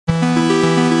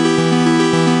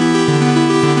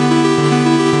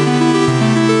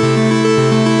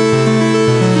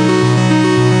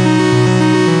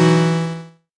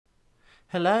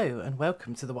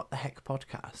welcome to the What the Heck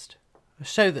podcast, a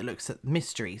show that looks at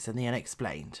mysteries and the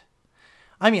unexplained.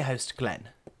 I'm your host, Glenn.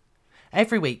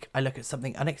 Every week I look at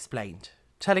something unexplained,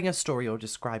 telling a story or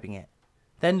describing it,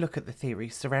 then look at the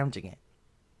theories surrounding it.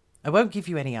 I won't give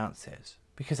you any answers,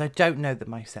 because I don't know them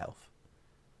myself.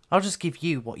 I'll just give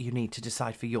you what you need to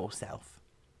decide for yourself.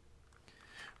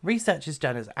 Research is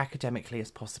done as academically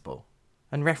as possible,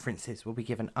 and references will be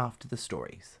given after the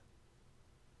stories.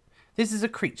 This is a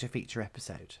creature feature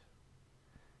episode.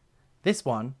 This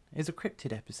one is a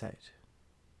cryptid episode.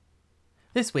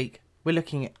 This week, we're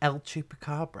looking at El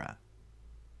Chupacabra.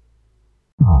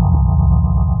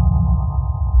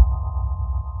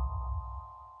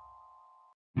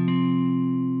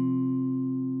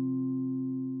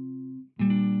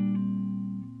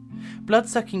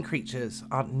 Blood-sucking creatures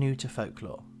aren't new to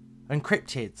folklore, and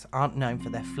cryptids aren't known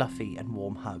for their fluffy and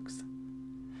warm hugs.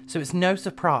 So it's no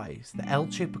surprise that El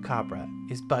Chupacabra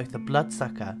is both a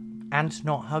bloodsucker and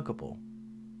not huggable.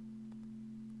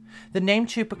 The name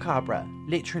Chupacabra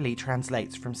literally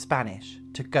translates from Spanish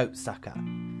to goat sucker,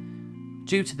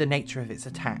 due to the nature of its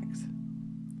attacks.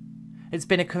 It's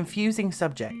been a confusing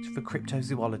subject for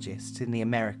cryptozoologists in the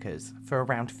Americas for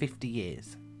around 50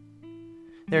 years.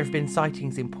 There have been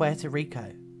sightings in Puerto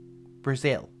Rico,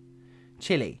 Brazil,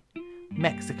 Chile,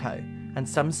 Mexico, and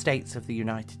some states of the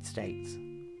United States.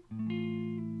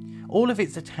 All of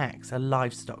its attacks are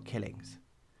livestock killings,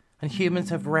 and humans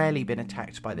have rarely been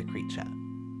attacked by the creature.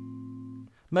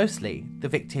 Mostly, the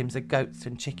victims are goats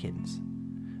and chickens,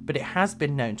 but it has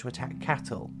been known to attack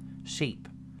cattle, sheep,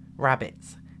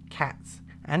 rabbits, cats,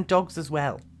 and dogs as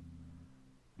well.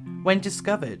 When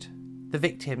discovered, the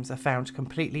victims are found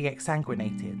completely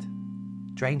exsanguinated,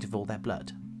 drained of all their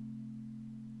blood.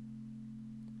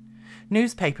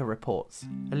 Newspaper reports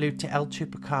allude to El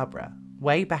Chupacabra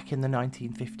way back in the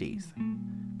 1950s,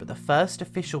 but the first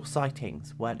official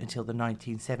sightings weren't until the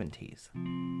 1970s.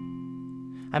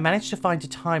 I managed to find a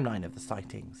timeline of the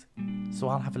sightings, so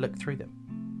I'll have a look through them.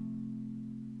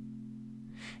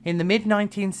 In the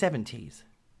mid-1970s,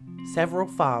 several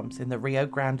farms in the Rio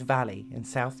Grande Valley in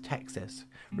South Texas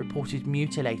reported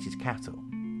mutilated cattle.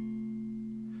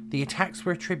 The attacks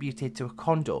were attributed to a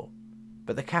condor,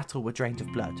 but the cattle were drained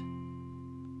of blood.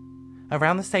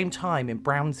 Around the same time in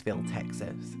Brownsville,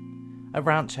 Texas, a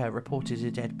rancher reported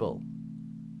a dead bull.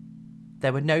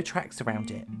 There were no tracks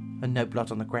around it and no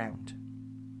blood on the ground.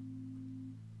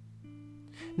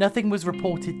 Nothing was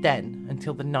reported then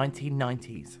until the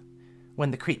 1990s,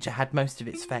 when the creature had most of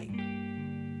its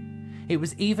fame. It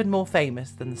was even more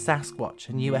famous than the Sasquatch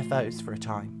and UFOs for a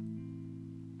time.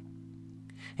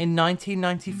 In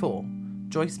 1994,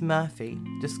 Joyce Murphy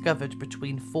discovered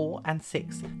between 4 and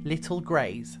 6 little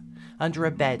greys under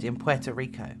a bed in Puerto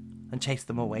Rico and chased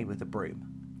them away with a broom.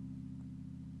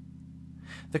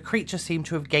 The creature seemed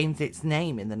to have gained its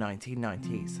name in the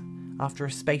 1990s after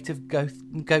a spate of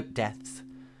goat deaths.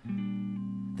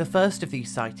 The first of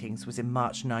these sightings was in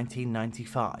March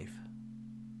 1995.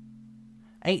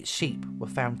 8 sheep were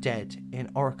found dead in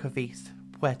Orocovis,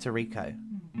 Puerto Rico.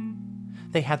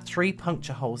 They had 3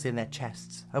 puncture holes in their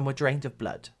chests and were drained of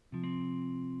blood.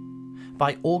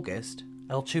 By August,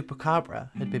 El Chupacabra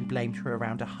had been blamed for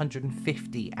around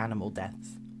 150 animal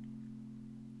deaths.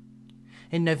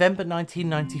 In November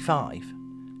 1995,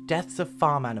 deaths of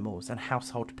farm animals and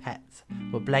household pets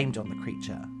were blamed on the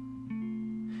creature.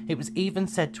 It was even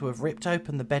said to have ripped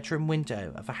open the bedroom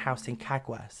window of a house in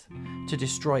Caguas to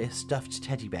destroy a stuffed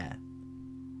teddy bear.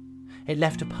 It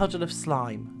left a puddle of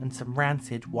slime and some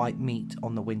rancid white meat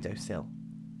on the windowsill.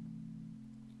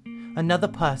 Another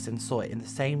person saw it in the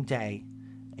same day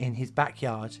in his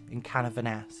backyard in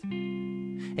Canavanas.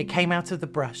 It came out of the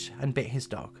brush and bit his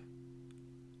dog.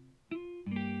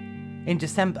 In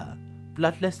December,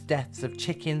 bloodless deaths of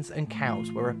chickens and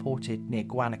cows were reported near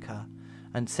Guanica,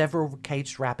 and several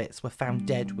caged rabbits were found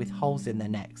dead with holes in their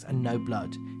necks and no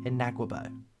blood in Naguabo.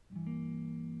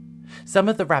 Some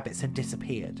of the rabbits had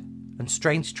disappeared, and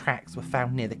strange tracks were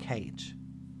found near the cage.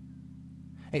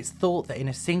 It's thought that in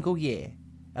a single year,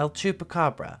 El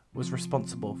Chupacabra was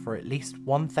responsible for at least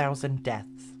 1,000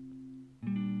 deaths.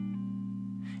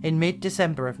 In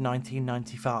mid-December of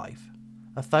 1995,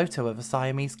 a photo of a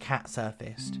Siamese cat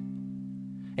surfaced.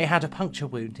 It had a puncture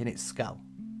wound in its skull.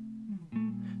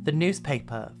 The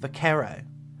newspaper Vaquero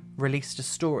released a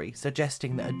story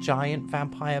suggesting that a giant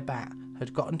vampire bat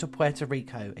had gotten to Puerto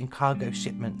Rico in cargo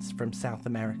shipments from South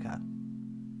America.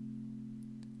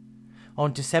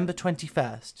 On December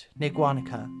 21st, near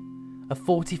Guanica, a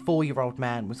 44-year-old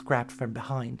man was grabbed from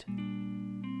behind.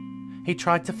 He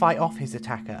tried to fight off his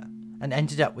attacker and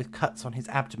ended up with cuts on his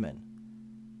abdomen,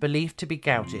 believed to be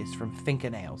gouges from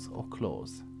fingernails or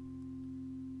claws.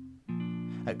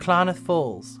 At Klamath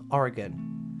Falls,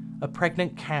 Oregon, a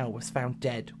pregnant cow was found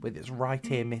dead with its right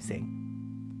ear missing.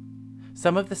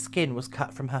 Some of the skin was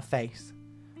cut from her face,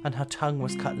 and her tongue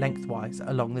was cut lengthwise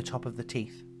along the top of the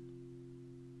teeth.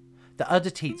 The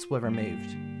udder teats were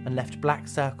removed and left black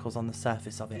circles on the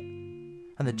surface of it,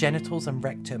 and the genitals and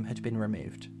rectum had been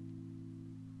removed.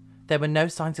 There were no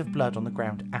signs of blood on the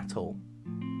ground at all.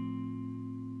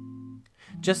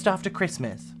 Just after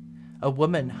Christmas, a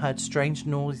woman heard strange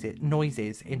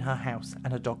noises in her house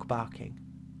and a dog barking.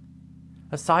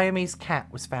 A Siamese cat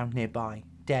was found nearby,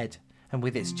 dead and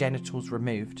with its genitals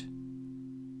removed.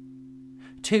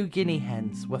 2 guinea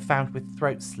hens were found with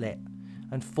throats slit,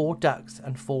 and 4 ducks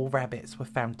and 4 rabbits were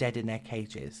found dead in their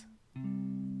cages.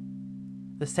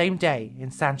 The same day,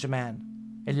 in Saint-Germain,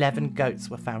 11 goats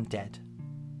were found dead.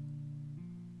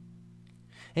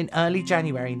 In early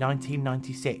January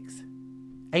 1996,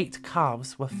 8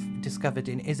 calves were discovered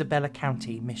in Isabella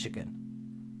County, Michigan.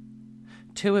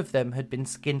 2 of them had been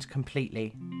skinned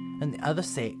completely, and the other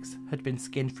 6 had been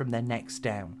skinned from their necks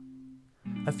down.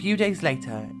 A few days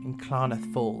later, in Klamath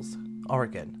Falls,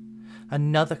 Oregon,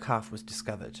 another calf was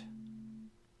discovered.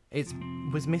 It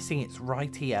was missing its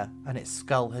right ear and its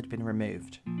skull had been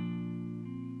removed.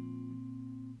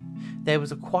 There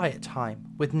was a quiet time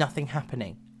with nothing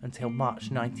happening until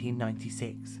March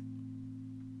 1996.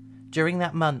 During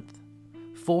that month,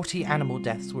 40 animal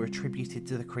deaths were attributed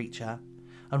to the creature,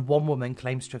 and 1 woman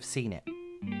claims to have seen it.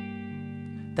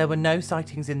 There were no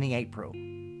sightings in the April,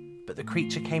 but the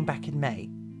creature came back in May,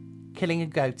 killing a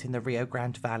goat in the Rio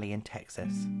Grande Valley in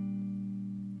Texas.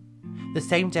 The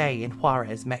same day in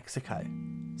Juarez, Mexico,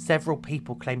 several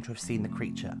people claimed to have seen the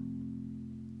creature.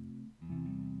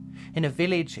 In a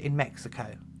village in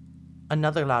Mexico,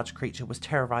 another large creature was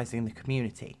terrorizing the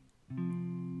community.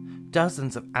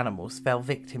 Dozens of animals fell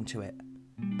victim to it,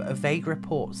 but a vague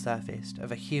report surfaced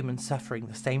of a human suffering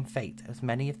the same fate as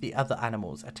many of the other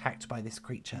animals attacked by this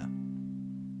creature.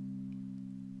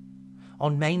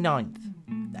 On May 9th,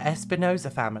 the Espinosa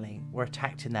family were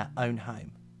attacked in their own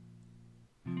home.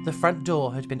 The front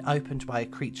door had been opened by a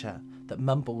creature that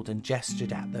mumbled and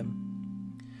gestured at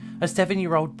them. A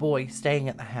 7-year-old boy staying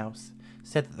at the house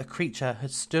said that the creature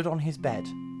had stood on his bed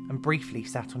and briefly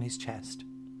sat on his chest.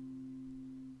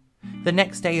 The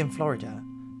next day in Florida,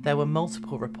 there were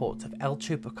multiple reports of El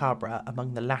Chupacabra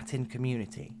among the Latin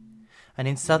community, and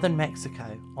in southern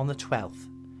Mexico, on the 12th,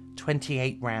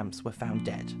 28 rams were found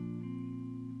dead.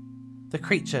 The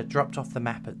creature dropped off the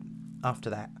map after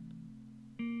that.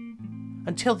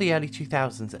 Until the early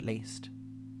 2000s at least.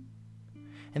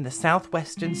 In the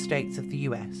southwestern states of the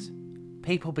US,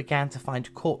 people began to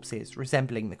find corpses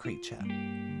resembling the creature.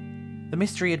 The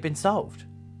mystery had been solved.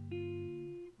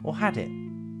 Or had it?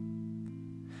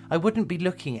 I wouldn't be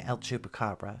looking at El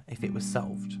Chupacabra if it was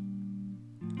solved.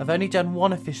 I've only done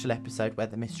 1 official episode where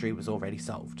the mystery was already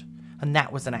solved, and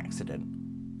that was an accident.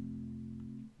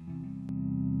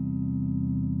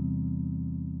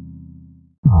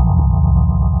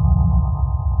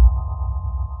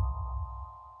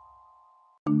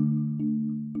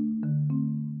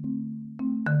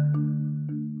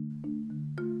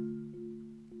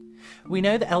 We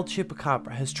know that El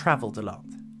Chupacabra has travelled a lot,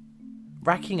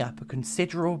 racking up a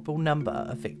considerable number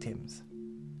of victims.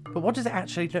 But what does it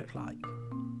actually look like?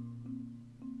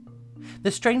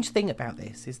 The strange thing about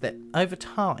this is that over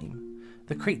time,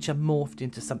 the creature morphed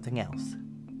into something else.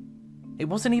 It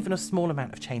wasn't even a small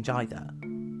amount of change either.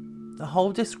 The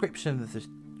whole description of the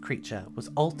creature was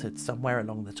altered somewhere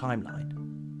along the timeline.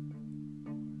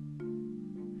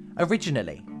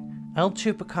 Originally, El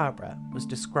Chupacabra was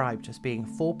described as being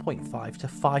 4.5 to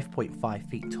 5.5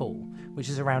 feet tall, which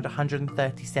is around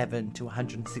 137 to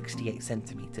 168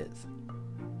 centimetres,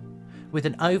 with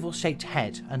an oval-shaped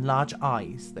head and large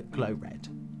eyes that glow red.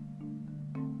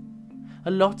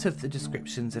 A lot of the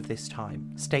descriptions of this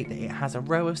time state that it has a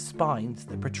row of spines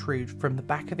that protrude from the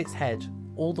back of its head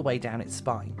all the way down its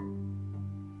spine.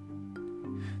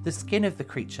 The skin of the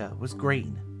creature was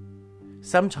green,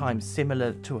 sometimes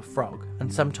similar to a frog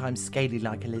and sometimes scaly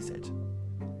like a lizard.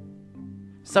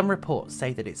 Some reports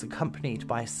say that it's accompanied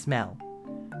by a smell,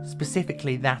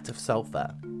 specifically that of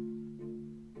sulphur.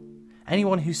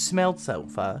 Anyone who smelled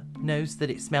sulphur knows that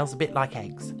it smells a bit like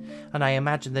eggs, and I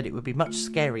imagine that it would be much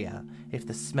scarier if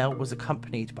the smell was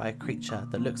accompanied by a creature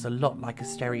that looks a lot like a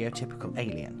stereotypical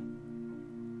alien.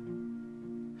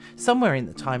 Somewhere in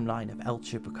the timeline of El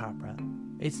Chupacabra,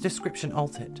 its description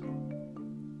altered.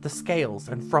 The scales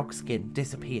and frog skin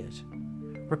disappeared,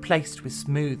 replaced with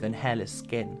smooth and hairless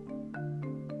skin.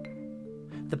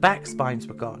 The back spines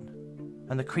were gone,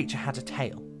 and the creature had a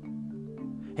tail.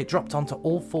 It dropped onto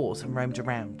all fours and roamed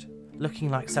around, looking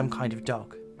like some kind of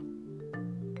dog.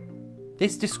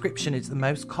 This description is the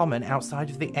most common outside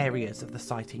of the areas of the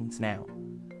sightings now,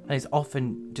 and is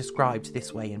often described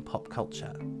this way in pop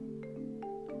culture.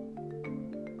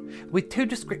 With two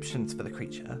descriptions for the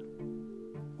creature,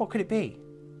 what could it be?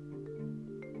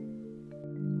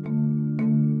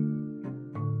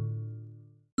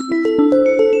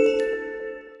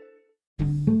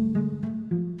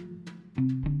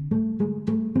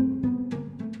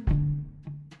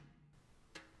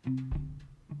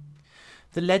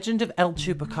 The legend of El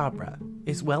Chupacabra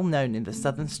is well known in the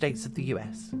southern states of the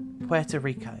US, Puerto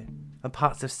Rico, and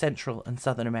parts of Central and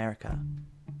Southern America.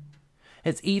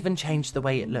 It's even changed the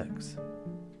way it looks.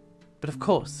 But of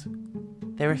course,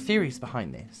 there are theories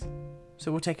behind this,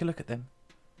 so we'll take a look at them.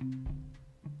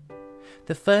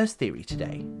 The first theory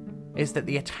today is that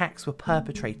the attacks were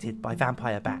perpetrated by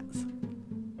vampire bats.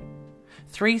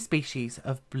 3 species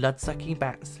of blood-sucking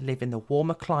bats live in the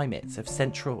warmer climates of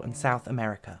Central and South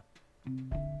America.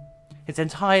 It's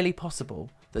entirely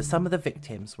possible that some of the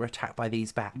victims were attacked by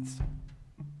these bats.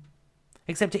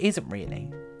 Except it isn't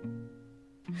really.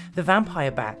 The vampire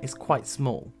bat is quite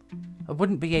small and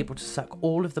wouldn't be able to suck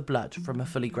all of the blood from a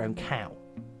fully grown cow.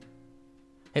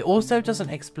 It also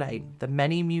doesn't explain the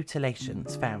many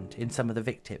mutilations found in some of the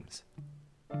victims.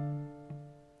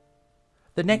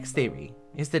 The next theory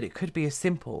is that it could be as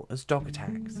simple as dog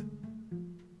attacks.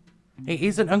 It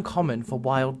isn't uncommon for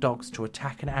wild dogs to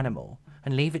attack an animal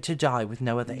and leave it to die with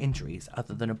no other injuries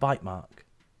other than a bite mark.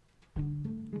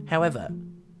 However,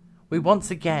 we once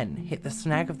again hit the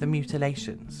snag of the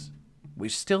mutilations,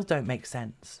 which still don't make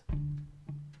sense.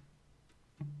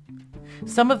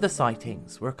 Some of the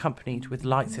sightings were accompanied with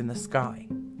lights in the sky,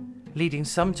 leading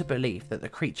some to believe that the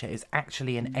creature is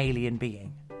actually an alien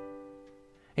being.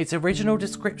 Its original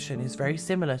description is very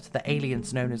similar to the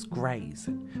aliens known as Greys,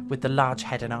 with the large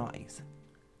head and eyes.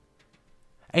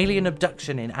 Alien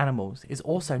abduction in animals is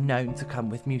also known to come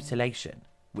with mutilation,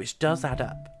 which does add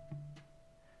up.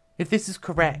 If this is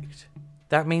correct,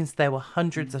 that means there were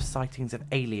hundreds of sightings of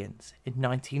aliens in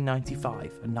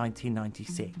 1995 and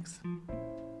 1996.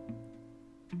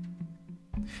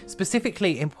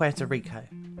 Specifically in Puerto Rico,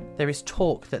 there is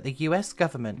talk that the US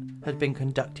government had been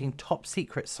conducting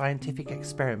top-secret scientific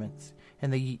experiments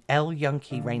in the El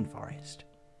Yunque rainforest.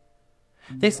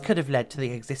 This could have led to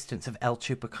the existence of El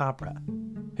Chupacabra,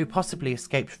 who possibly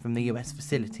escaped from the US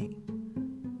facility.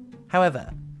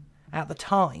 However, at the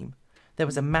time, there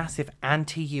was a massive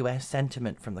anti-US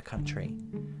sentiment from the country,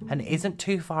 and it isn't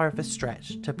too far of a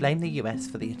stretch to blame the US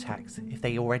for the attacks if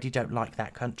they already don't like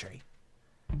that country.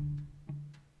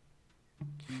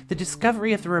 The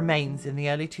discovery of the remains in the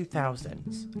early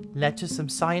 2000s led to some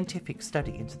scientific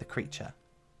study into the creature.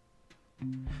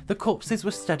 The corpses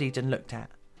were studied and looked at,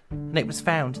 and it was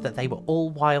found that they were all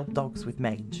wild dogs with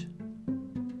mange.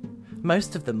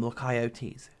 Most of them were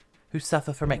coyotes, who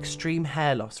suffer from extreme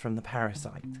hair loss from the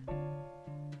parasite.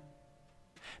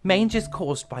 Mange is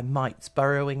caused by mites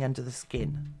burrowing under the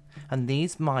skin, and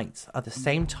these mites are the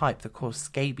same type that cause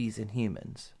scabies in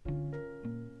humans.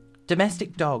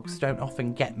 Domestic dogs don't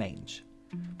often get mange,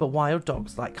 but wild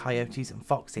dogs like coyotes and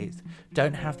foxes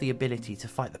don't have the ability to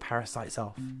fight the parasites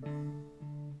off.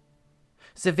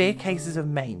 Severe cases of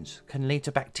mange can lead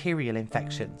to bacterial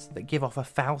infections that give off a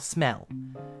foul smell,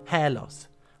 hair loss,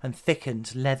 and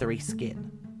thickened, leathery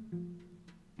skin.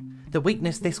 The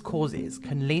weakness this causes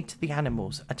can lead to the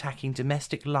animals attacking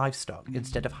domestic livestock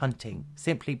instead of hunting,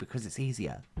 simply because it's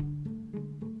easier.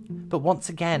 But once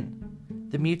again,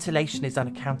 the mutilation is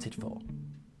unaccounted for.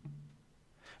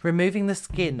 Removing the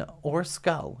skin or a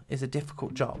skull is a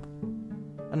difficult job,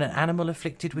 and an animal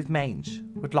afflicted with mange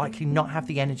would likely not have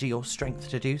the energy or strength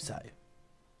to do so.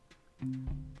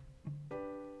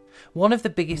 One of the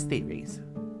biggest theories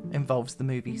involves the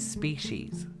movie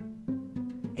Species.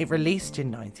 It released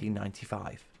in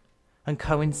 1995 and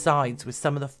coincides with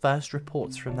some of the first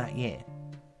reports from that year.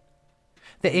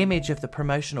 The image of the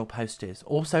promotional posters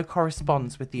also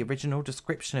corresponds with the original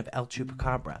description of El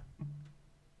Chupacabra.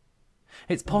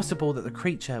 It's possible that the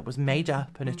creature was made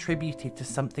up and attributed to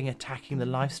something attacking the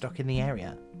livestock in the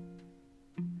area.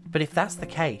 But if that's the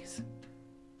case,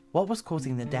 what was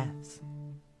causing the deaths?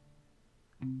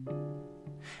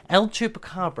 El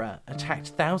Chupacabra attacked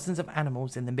thousands of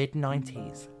animals in the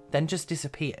mid-90s, then just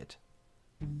disappeared.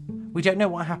 We don't know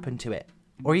what happened to it,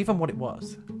 or even what it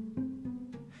was.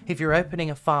 If you're opening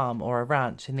a farm or a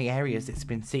ranch in the areas it's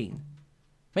been seen,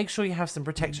 make sure you have some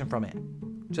protection from it,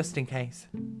 just in case.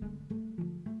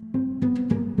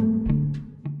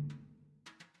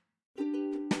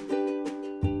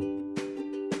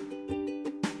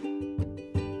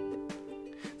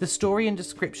 The story and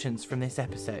descriptions from this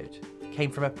episode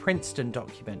came from a Princeton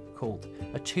document called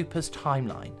A Chupa's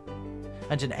Timeline,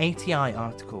 and an ATI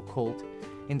article called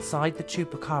Inside the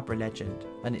Chupacabra Legend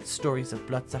and Its Stories of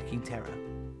Blood-Sucking Terror.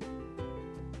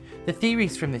 The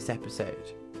theories from this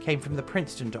episode came from the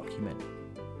Princeton document,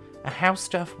 a How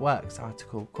Stuff Works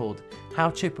article called How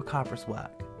Chupacabras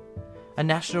Work, a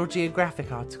National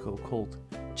Geographic article called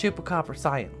Chupacabra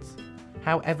Science,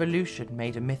 How Evolution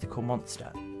Made a Mythical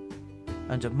Monster,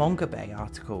 and a Mongabay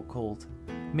article called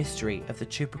Mystery of the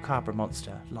Chupacabra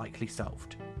Monster Likely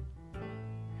Solved.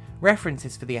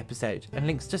 References for the episode and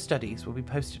links to studies will be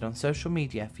posted on social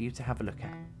media for you to have a look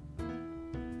at.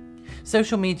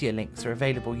 Social media links are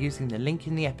available using the link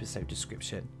in the episode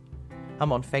description.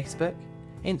 I'm on Facebook,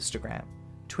 Instagram,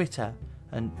 Twitter,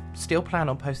 and still plan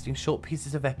on posting short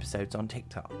pieces of episodes on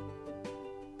TikTok.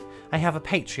 I have a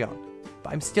Patreon,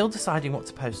 but I'm still deciding what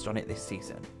to post on it this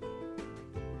season.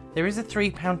 There is a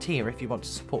 £3 tier if you want to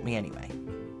support me anyway.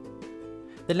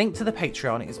 The link to the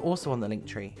Patreon is also on the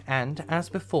Linktree, and as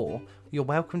before, you're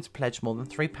welcome to pledge more than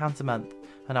 £3 a month,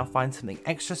 and I'll find something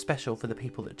extra special for the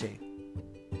people that do.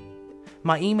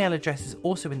 My email address is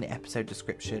also in the episode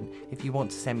description if you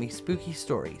want to send me spooky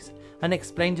stories,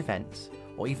 unexplained events,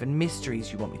 or even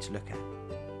mysteries you want me to look at.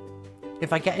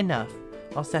 If I get enough,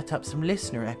 I'll set up some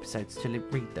listener episodes to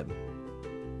read them.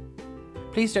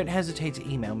 Please don't hesitate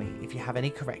to email me if you have any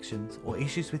corrections or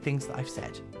issues with things that I've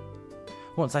said.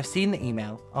 Once I've seen the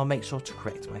email, I'll make sure to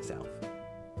correct myself.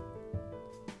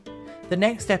 The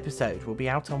next episode will be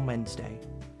out on Wednesday,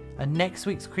 and next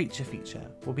week's creature feature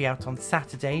will be out on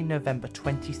Saturday, November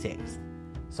 26th,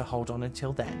 so hold on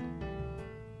until then.